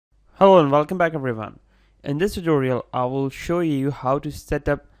Hello and welcome back everyone. In this tutorial I will show you how to set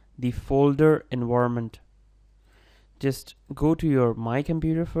up the folder environment. Just go to your My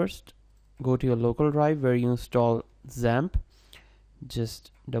Computer first, go to your local drive where you install XAMPP.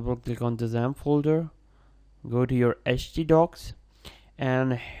 Just double click on the XAMPP folder, go to your htdocs,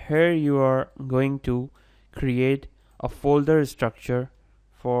 and here you are going to create a folder structure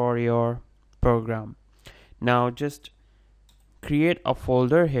for your program. Now just create a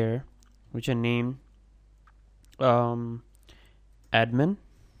folder here which I name admin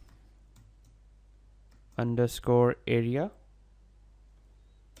underscore area,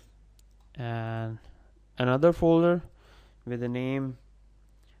 and another folder with the name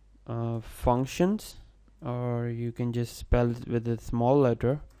functions, or you can just spell it with a small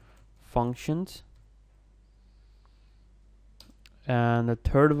letter, functions. And the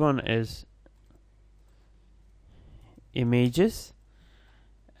third one is images,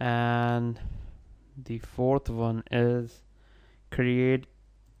 and the fourth one is create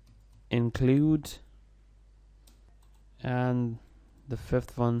includes, and the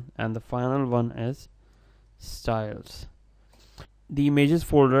fifth one and the final one is styles. The images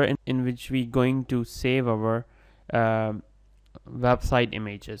folder in which we going to save our website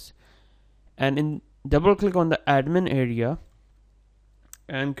images, and in double click on the admin area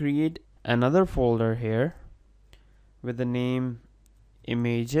and create another folder here with the name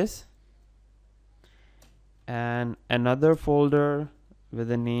images, and another folder with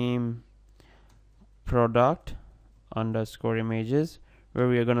the name product underscore images where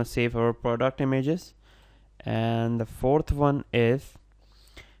we are going to save our product images, and the fourth one is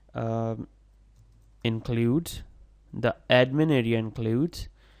includes, the admin area includes,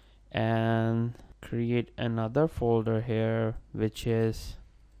 and create another folder here which is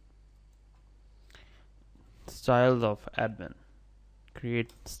styles of admin,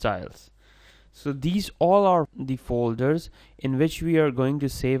 create styles. So these all are the folders in which we are going to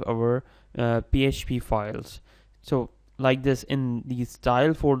save our PHP files. So like this, in the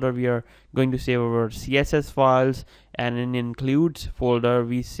style folder we are going to save our CSS files, and in includes folder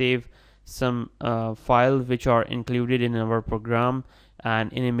we save some files which are included in our program,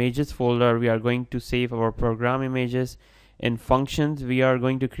 and in images folder we are going to save our program images. In functions we are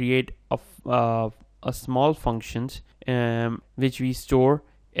going to create a small functions which we store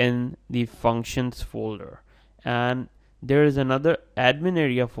in the functions folder, and there is another admin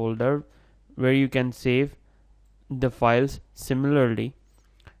area folder where you can save the files similarly,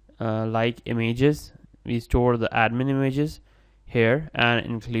 like images we store the admin images here, and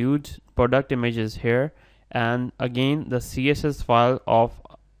includes product images here, and again the CSS file of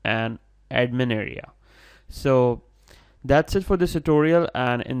an admin area. So that's it for this tutorial,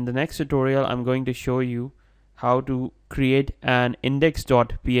 and in the next tutorial I'm going to show you how to create an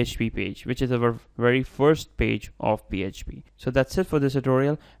index.php page, which is our very first page of PHP. So that's it for this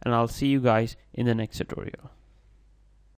tutorial, and I'll see you guys in the next tutorial.